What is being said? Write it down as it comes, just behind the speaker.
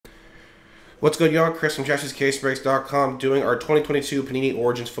What's good, y'all? Chris from JaspysCaseBreaks.com doing our 2022 Panini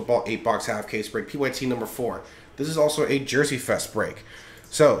Origins Football 8-box half case break, PYT number 4. This is also a Jersey Fest break.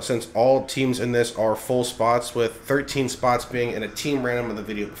 So, since all teams in this are full spots, with 13 spots being in a team random in the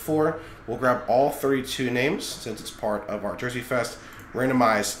video before, we'll grab all 32 names, since it's part of our Jersey Fest,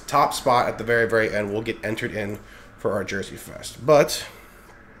 randomize top spot at the very end. We'll get entered in for our Jersey Fest. But,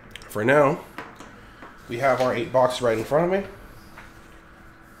 for now, we have our 8-box right in front of me.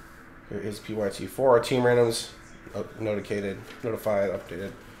 Here is PYT4, our team randoms, notified,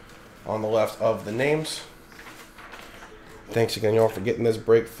 updated on the left of the names. Thanks again, y'all, for getting this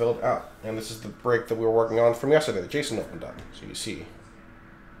break filled out. And this is the break that we were working on from yesterday that Jason opened up. So you see,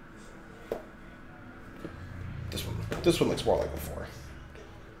 this one looks more like a 4.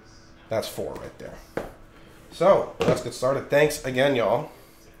 That's 4 right there. So let's get started. Thanks again, y'all.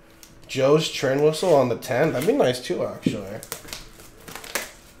 Joe's train whistle on the 10. That'd be nice too, actually.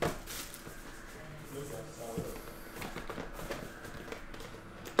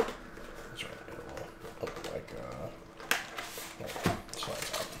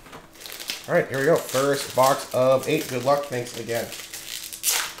 All right, here we go. First box of 8. Good luck. Thanks again.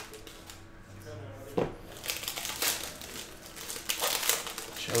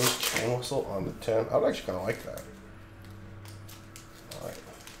 Joe's chain whistle on the 10. I would actually kind of like that. All right.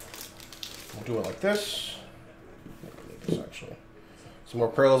 We'll do it like this. Actually. Some more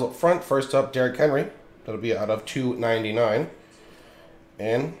parallels up front. First up, Derrick Henry. That'll be out of 299.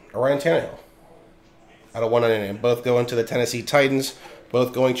 And Ryan Tannehill out of 199. Both going to the Tennessee Titans.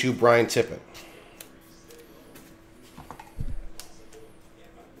 Both going to Brian Tippett.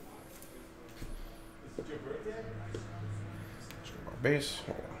 Base.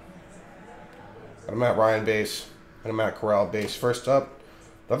 Got a Matt Ryan base and a Matt Corral base. First up,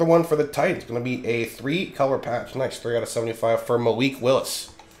 another one for the Titans. Going to be a 3-color patch. Nice. 3 out of 75 for Malik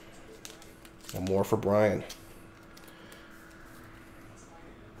Willis. One more for Brian.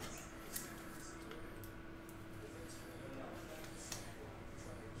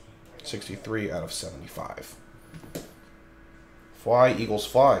 $63 out of 75. Fly, Eagles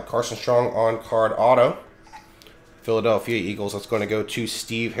fly. Carson Strong on card auto. Philadelphia Eagles. That's going to go to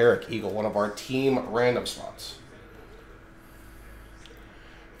Steve Herrick, Eagle, one of our team random spots.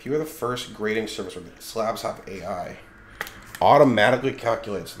 If you are the first grading service where the slabs have AI, automatically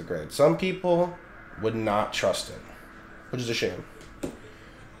calculates the grade. Some people would not trust it, which is a shame.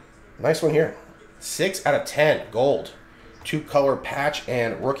 Nice one here. 6 out of 10, gold. 2-color patch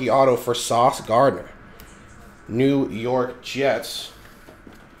and rookie auto for Sauce Gardner. New York Jets.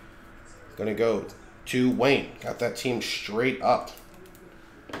 Gonna go to Wayne. Got that team straight up.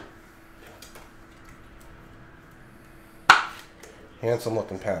 Handsome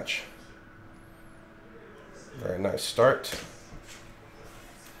looking patch. Very nice start.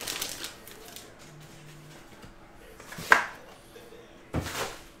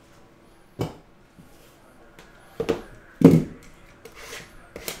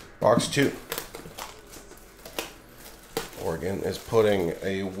 Box 2. Oregon is putting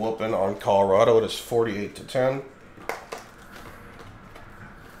a whooping on Colorado. It is 48-10.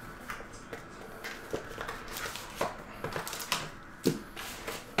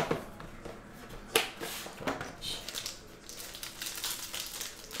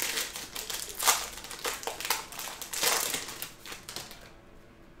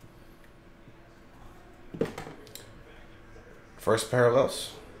 First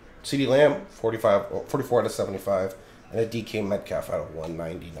parallels. CeeDee Lamb, 44 out of 75, and a DK Metcalf out of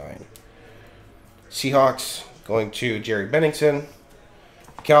 199. Seahawks going to Jerry Bennington.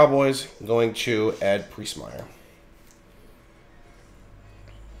 Cowboys going to Ed Priestmeyer.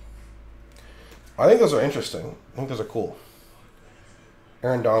 I think those are interesting. I think those are cool.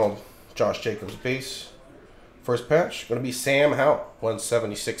 Aaron Donald, Josh Jacobs base. First patch going to be Sam Howell,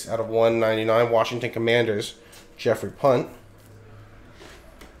 176 out of 199. Washington Commanders, Jeffrey Punt.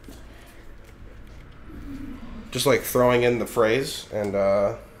 Just like throwing in the phrase and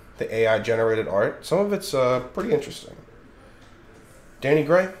the AI generated art. Some of it's pretty interesting. Danny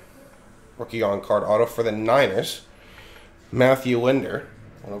Gray, rookie on card auto for the Niners. Matthew Linder,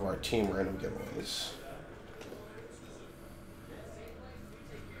 one of our team random giveaways.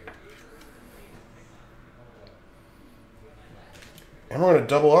 And we're going to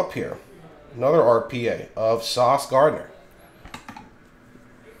double up here. Another RPA of Sauce Gardner.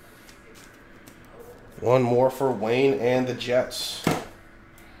 One more for Wayne and the Jets.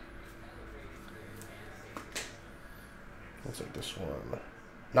 Looks like this one.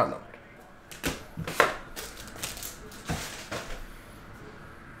 Not numbered.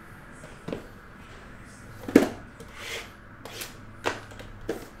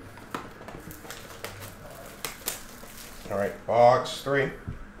 All right, box 3.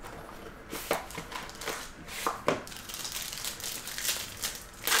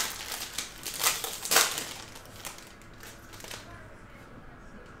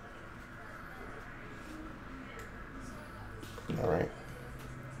 All right.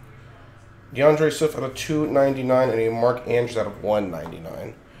 DeAndre Swift out of 299 and a Mark Andrews out of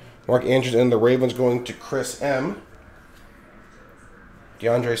 199. Mark Andrews and the Ravens going to Chris M.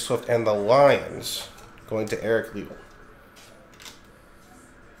 DeAndre Swift and the Lions going to Eric Legal.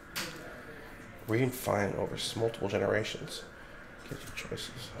 Read fine over multiple generations. Get your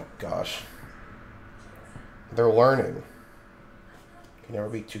choices. Oh gosh. They're learning. Can never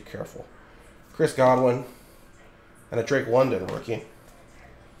be too careful. Chris Godwin and a Drake London rookie.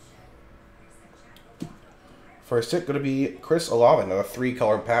 First hit going to be Chris Olave, another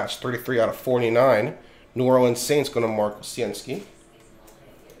 3-color patch, 33 out of 49. New Orleans Saints going to Mark Sienski.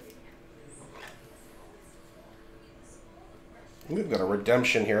 We've got a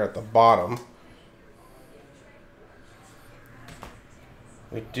redemption here at the bottom.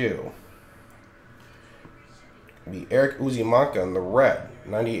 We do. The Eric Uzumaka in the red,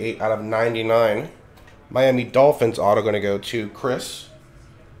 98 out of 99. Miami Dolphins auto going to go to Chris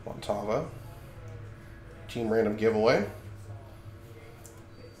Montava. Team random giveaway.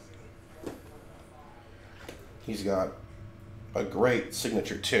 He's got a great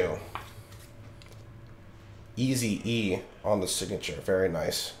signature too. Easy E on the signature. Very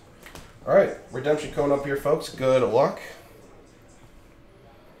nice. All right, redemption coming up here, folks. Good luck.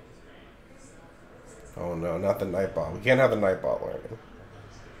 Oh no, not the Nightbot. We can't have the Nightbot learning.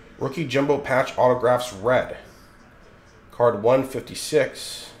 Rookie Jumbo Patch Autographs red. Card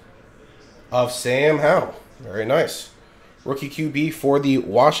 156 of Sam Howell. Very nice. Rookie QB for the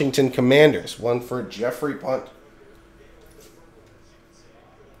Washington Commanders. One for Jeffrey Punt.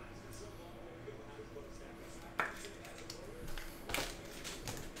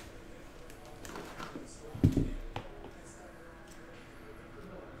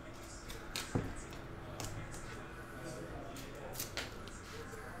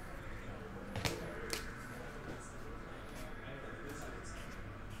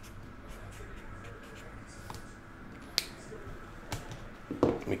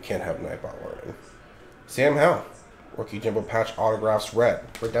 We can't have Nightbot learning. Sam Howell. Rookie Jumbo Patch Autographs red.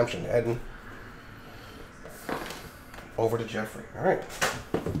 Redemption heading over to Jeffrey. All right.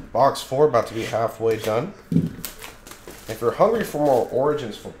 Box 4 about to be halfway done. If you're hungry for more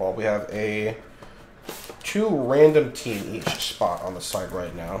Origins football, we have a 2 random team each spot on the site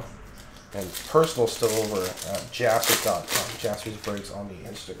right now. And personal still over at jaspys.com. Jaspys Breaks on the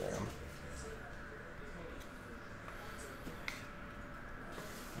Instagram.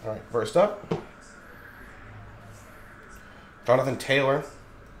 All right, first up, Jonathan Taylor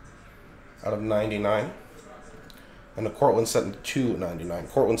out of 99, and the Cortland Sutton 299.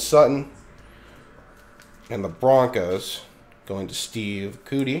 Cortland Sutton and the Broncos going to Steve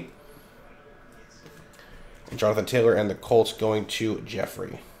Cootie, and Jonathan Taylor and the Colts going to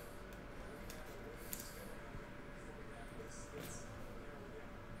Jeffrey.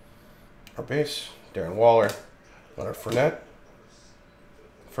 Our base, Darren Waller, Leonard Fournette.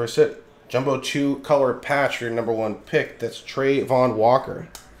 First hit, Jumbo 2-color patch for your number 1 pick. That's Trayvon Walker.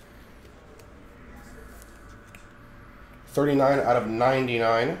 39 out of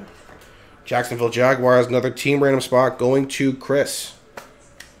 99. Jacksonville Jaguars, another team random spot going to Chris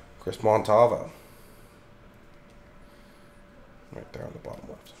Montava. Right there on the bottom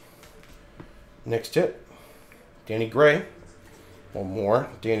left. Next hit, Danny Gray. One more,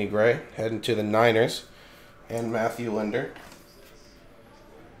 Danny Gray, heading to the Niners. And Matthew Linder.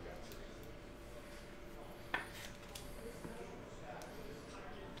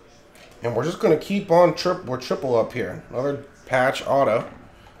 And we're just going to keep on triple up here. Another patch auto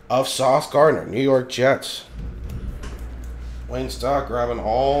of Sauce Gardner, New York Jets. Wayne Stock grabbing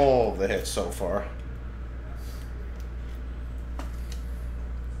all the hits so far.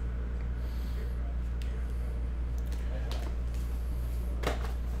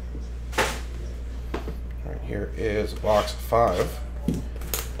 All right, here is box 5.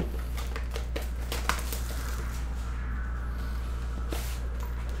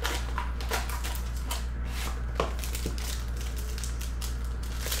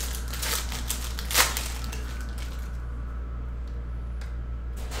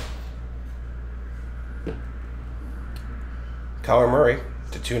 Kyler Murray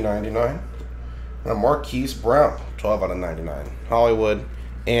to 299. And a Marquise Brown, 12 out of 99. Hollywood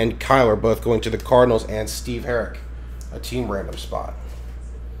and Kyler both going to the Cardinals, and Steve Herrick, a team random spot.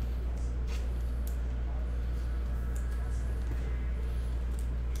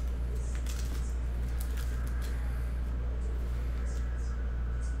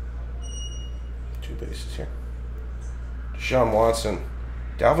 2 bases here. Deshaun Watson.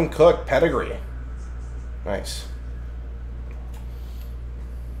 Dalvin Cook, pedigree. Nice.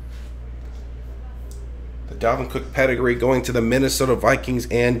 The Dalvin Cook pedigree going to the Minnesota Vikings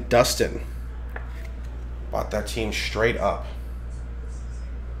and Dustin. Bought that team straight up.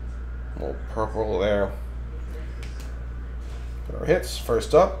 A little purple there. Got our hits.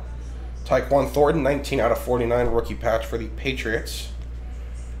 First up, Tyquan Thornton, 19 out of 49 rookie patch for the Patriots.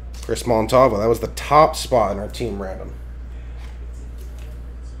 Chris Montava, that was the top spot in our team random.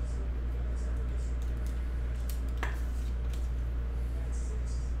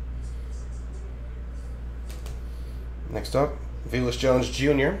 Next up, Velus Jones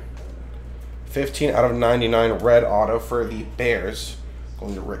Jr., 15 out of 99 red auto for the Bears,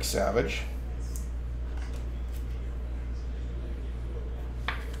 going to Rick Savage.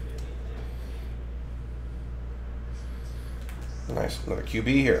 Nice, another QB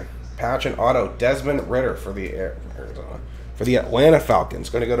here. Patch and auto, Desmond Ridder for the Arizona. For the Atlanta Falcons,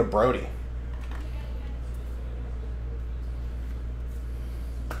 going to go to Brody.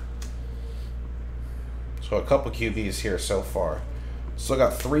 So a couple QBs here so far. Still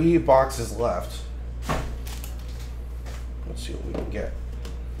got 3 boxes left. Let's see what we can get.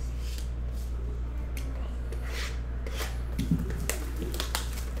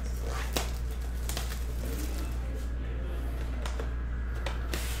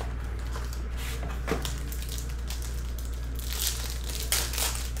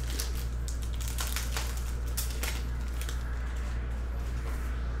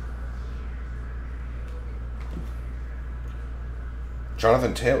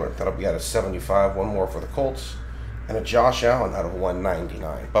 Jonathan Taylor, that'll be out of 75. One more for the Colts. And a Josh Allen out of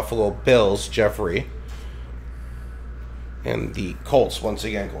 199. Buffalo Bills, Jeffrey. And the Colts, once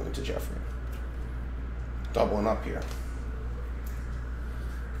again, going to Jeffrey. Doubling up here.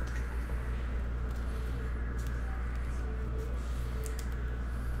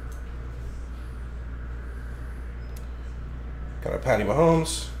 Got a Patty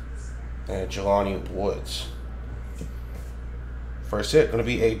Mahomes and a Jelani Woods. First hit, going to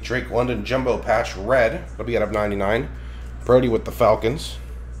be a Drake London Jumbo Patch Red. It'll be out of 99. Brody with the Falcons.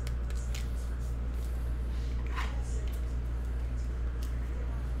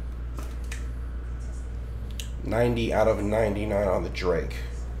 $90 out of 99 on the Drake.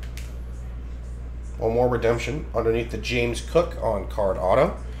 One more redemption underneath the James Cook on card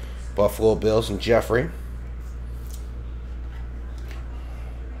auto. Buffalo Bills and Jeffrey.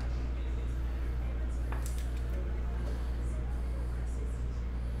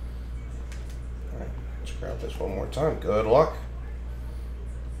 Grab this one more time. Good luck.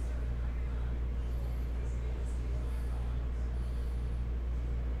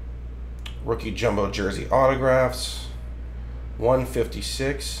 Rookie Jumbo Jersey autographs.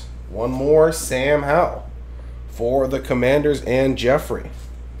 156. One more. Sam Howell for the Commanders and Jeffrey.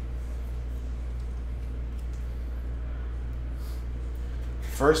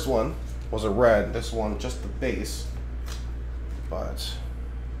 First one was a red. This one just the base. But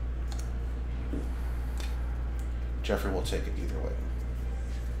Jeffrey will take it either way.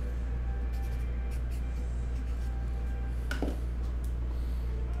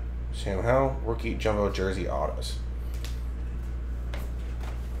 Sam Howell, rookie Jumbo Jersey autos.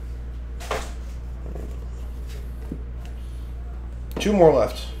 Two more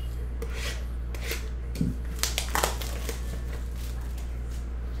left.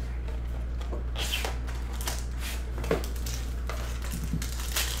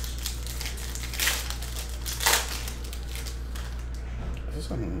 Is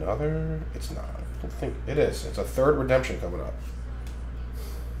this another? It's not. I don't think it is. It's a third redemption coming up.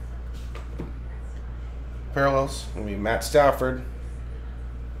 Parallels will be Matt Stafford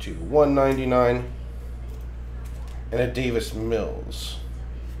to 199 and a Davis Mills.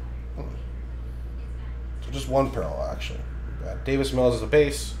 So just one parallel actually. We've got Davis Mills as a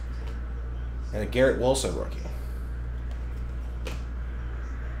base and a Garrett Wilson rookie.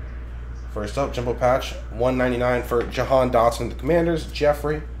 First up, Jumbo Patch, 199 for Jahan Dotson, the Commanders,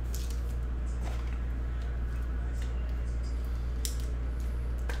 Jeffrey.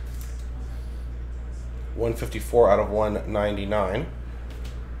 $154 out of 199.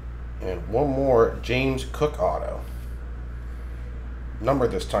 And one more James Cook auto. Number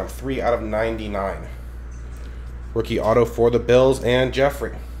this time, 3 out of 99. Rookie auto for the Bills and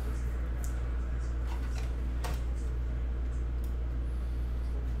Jeffrey.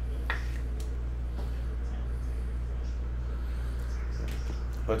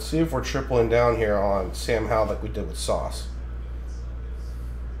 Let's see if we're tripling down here on Sam Howell like we did with Sauce.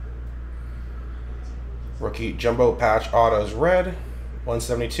 Rookie Jumbo Patch autos red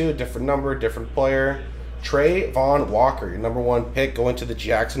 172, different number, different player. Trayvon Walker, your number 1 pick, going to the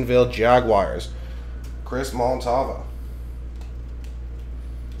Jacksonville Jaguars. Chris Montava.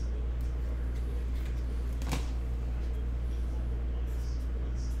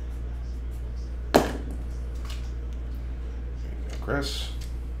 Chris.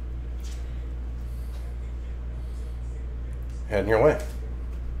 Heading your way.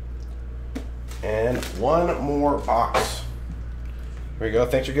 And one more box. There you go.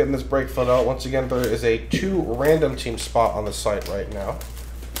 Thanks for getting this break filled out. Once again, there is a 2 random team spot on the site right now.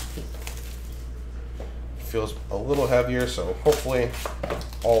 Feels a little heavier, so hopefully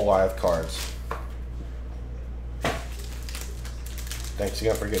all live cards. Thanks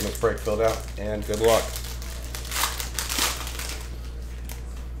again for getting this break filled out, and good luck.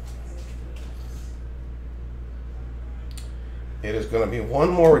 It is going to be one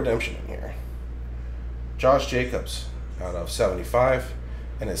more redemption in here. Josh Jacobs out of 75,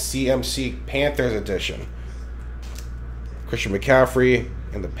 and a CMC Panthers edition. Christian McCaffrey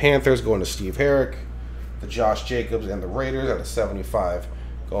and the Panthers going to Steve Herrick. The Josh Jacobs and the Raiders out of 75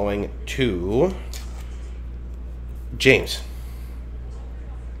 going to James.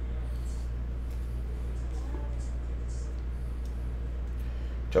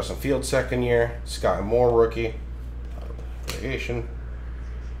 Justin Fields, second year. Sky Moore, rookie. Variation.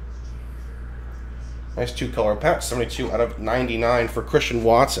 Nice 2-color patch, 72 out of 99 for Christian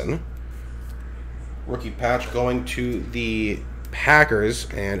Watson. Rookie patch going to the Packers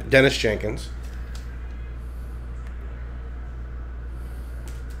and Dennis Jenkins.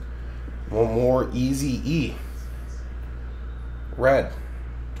 One more Easy E. Red,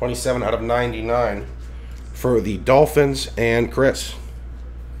 27 out of 99 for the Dolphins and Chris.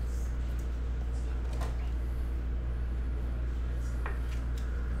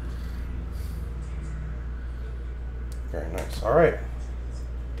 Very nice. All right.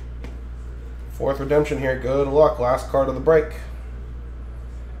 4th redemption here. Good luck. Last card of the break.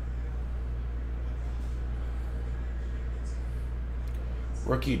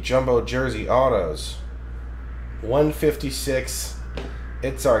 Rookie Jumbo Jersey Autos. 156.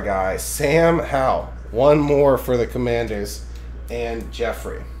 It's our guy, Sam Howell. One more for the Commanders and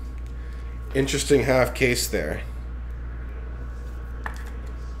Jeffrey. Interesting half case there.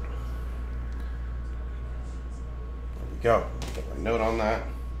 Go. Put a note on that.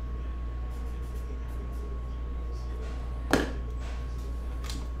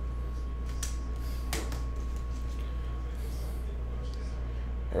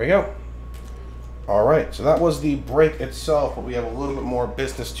 There we go. All right, so that was the break itself, but we have a little bit more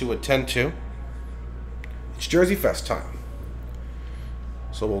business to attend to. It's Jersey Fest time.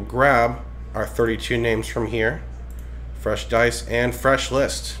 So we'll grab our 32 names from here. Fresh dice and fresh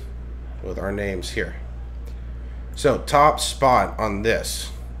list with our names here. So top spot on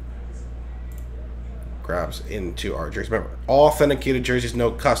this grabs into our jerseys. Remember, all authenticated jerseys,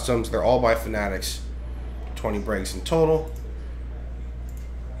 no customs. They're all by Fanatics. 20 breaks in total.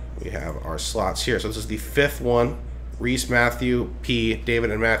 We have our slots here. So this is the 5th one. Reese, Matthew, P, David,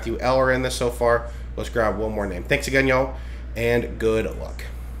 and Matthew L are in this so far. Let's grab one more name. Thanks again, y'all, and good luck.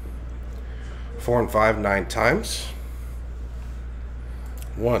 4 and 5, 9 times.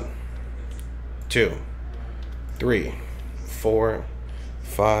 1, 2, 3, 4,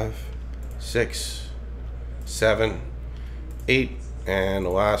 5, 6, 7, 8, and the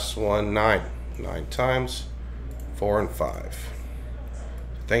last one, 9. 9 times, 4 and 5.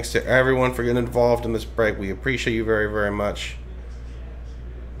 Thanks to everyone for getting involved in this break. We appreciate you very, very much.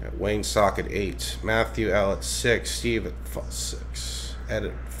 Got Wayne Sock at 8, Matthew L at 6, Steve at 6, Ed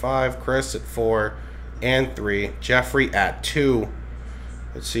at 5, Chris at 4 and 3, Jeffrey at 2.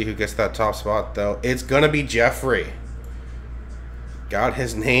 Let's see who gets that top spot, though. It's going to be Jeffrey. Got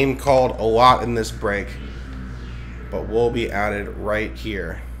his name called a lot in this break, but will be added right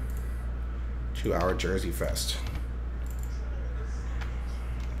here to our Jersey Fest.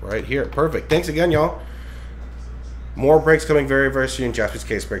 Right here. Perfect. Thanks again, y'all. More breaks coming very, very soon.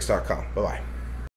 JaspysCaseBreaks.com. Bye-bye.